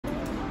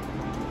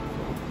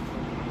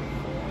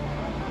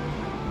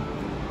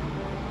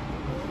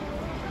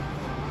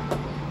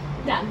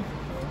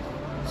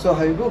So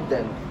how you booked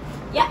then?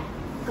 Yeah,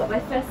 got my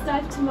first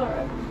dive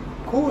tomorrow.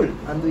 Cool.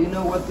 And do you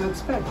know what to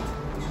expect?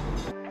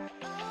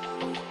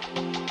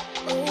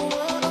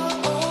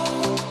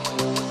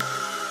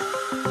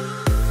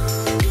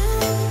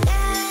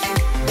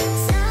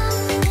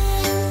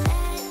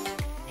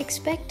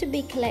 Expect to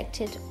be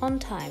collected on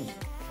time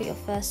for your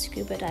first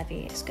scuba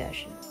diving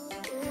excursion.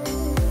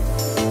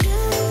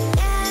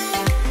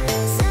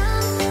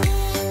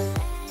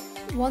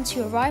 Once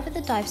you arrive at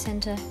the dive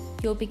centre,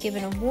 you'll be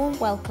given a warm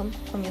welcome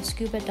from your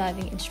scuba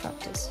diving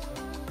instructors.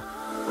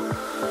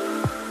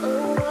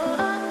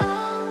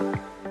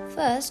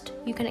 First,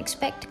 you can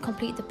expect to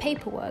complete the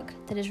paperwork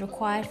that is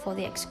required for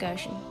the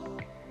excursion.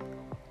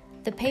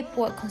 The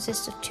paperwork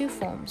consists of two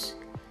forms: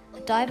 a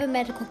diver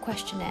medical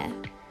questionnaire,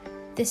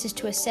 this is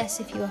to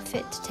assess if you are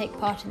fit to take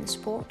part in the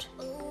sport,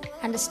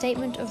 and a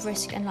statement of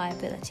risk and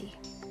liability.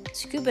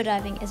 Scuba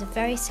diving is a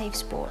very safe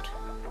sport,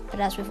 but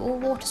as with all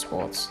water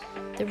sports,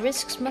 the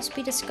risks must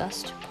be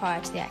discussed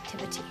prior to the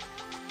activity.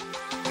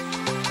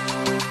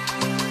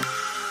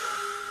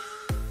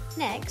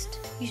 Next,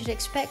 you should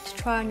expect to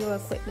try on your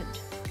equipment.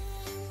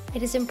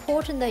 It is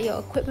important that your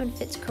equipment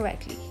fits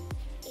correctly,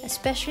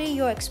 especially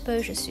your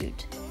exposure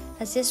suit,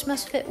 as this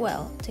must fit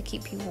well to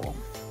keep you warm.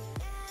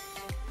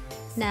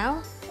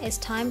 Now, it's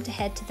time to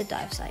head to the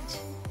dive site.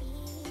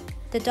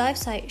 The dive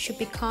site should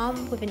be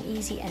calm with an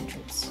easy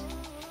entrance.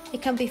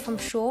 It can be from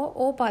shore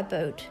or by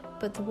boat,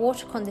 but the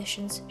water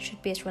conditions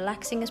should be as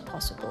relaxing as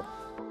possible.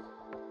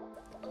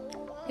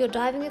 Your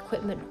diving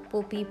equipment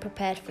will be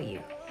prepared for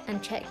you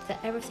and checked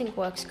that everything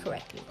works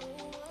correctly.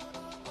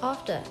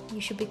 After,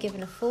 you should be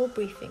given a full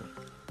briefing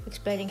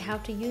explaining how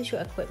to use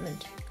your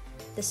equipment,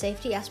 the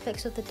safety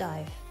aspects of the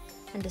dive,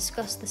 and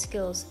discuss the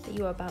skills that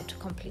you are about to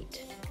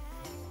complete.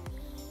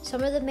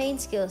 Some of the main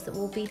skills that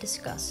will be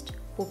discussed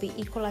will be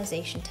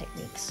equalization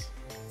techniques,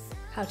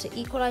 how to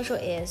equalize your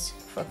ears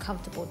for a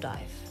comfortable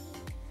dive,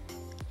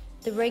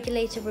 the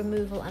regulator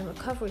removal and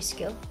recovery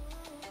skill,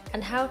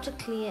 and how to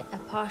clear a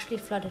partially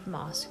flooded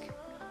mask.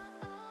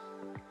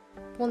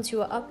 Once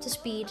you are up to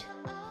speed,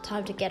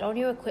 time to get on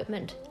your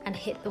equipment and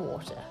hit the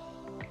water.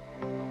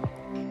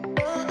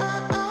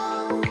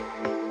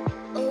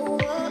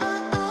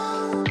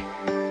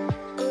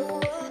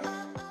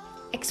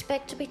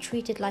 Expect to be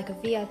treated like a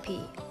VIP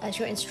as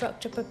your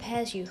instructor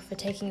prepares you for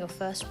taking your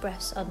first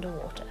breaths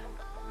underwater.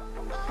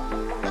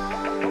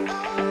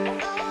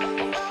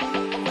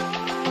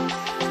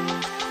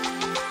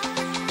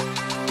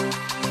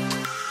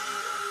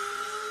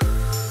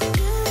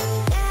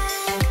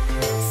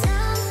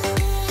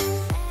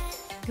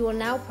 You will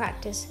now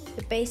practice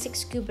the basic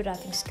scuba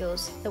diving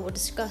skills that were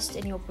discussed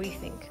in your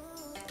briefing.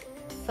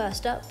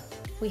 First up,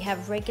 we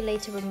have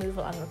regulator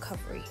removal and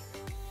recovery.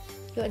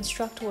 Your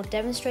instructor will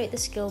demonstrate the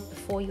skill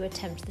before you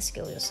attempt the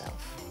skill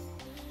yourself.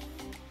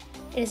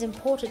 It is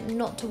important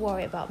not to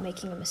worry about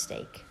making a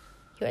mistake.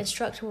 Your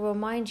instructor will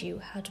remind you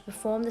how to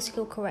perform the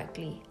skill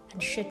correctly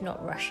and should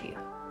not rush you.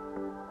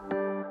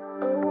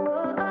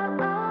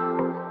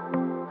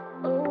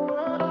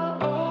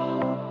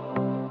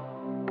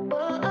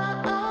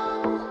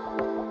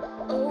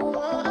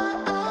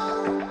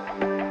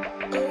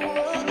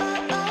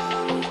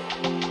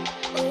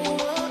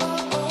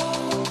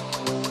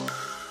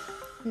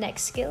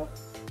 Next skill,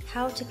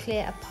 how to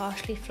clear a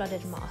partially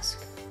flooded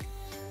mask.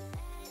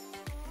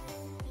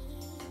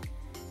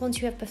 Once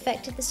you have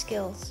perfected the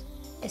skills,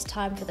 it's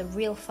time for the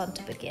real fun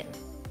to begin.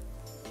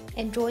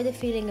 Enjoy the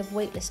feeling of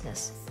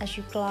weightlessness as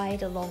you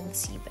glide along the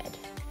seabed.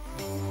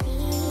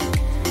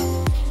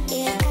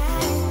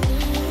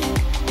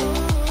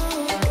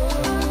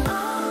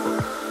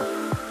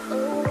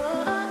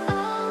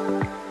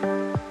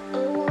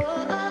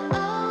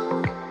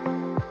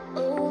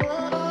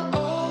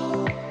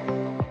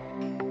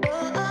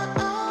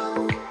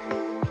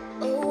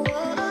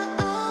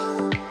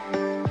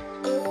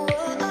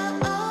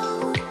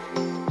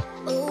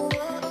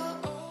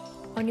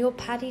 On your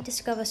PADI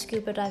Discover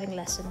Scuba diving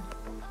lesson,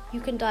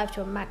 you can dive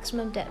to a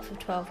maximum depth of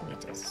 12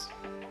 meters.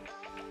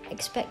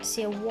 Expect to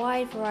see a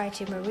wide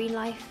variety of marine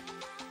life,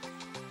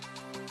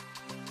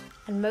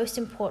 and most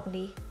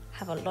importantly,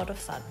 have a lot of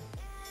fun.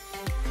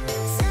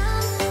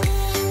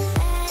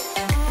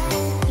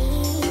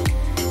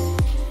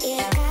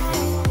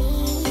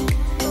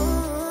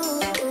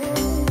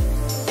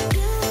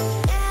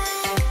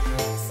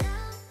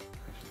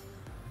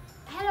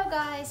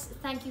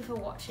 Thank you for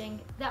watching.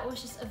 That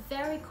was just a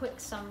very quick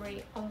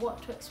summary on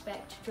what to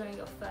expect during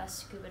your first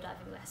scuba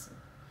diving lesson.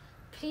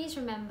 Please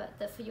remember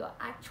that for your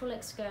actual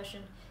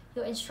excursion,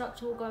 your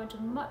instructor will go into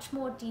much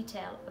more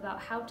detail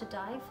about how to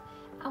dive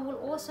and will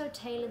also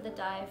tailor the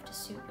dive to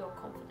suit your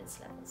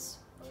confidence levels.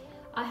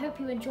 I hope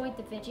you enjoyed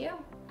the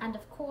video, and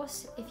of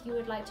course, if you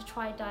would like to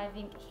try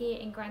diving here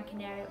in Gran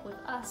Canaria with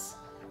us,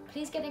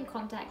 please get in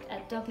contact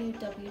at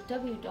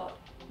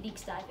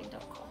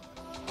www.leaksdiving.com.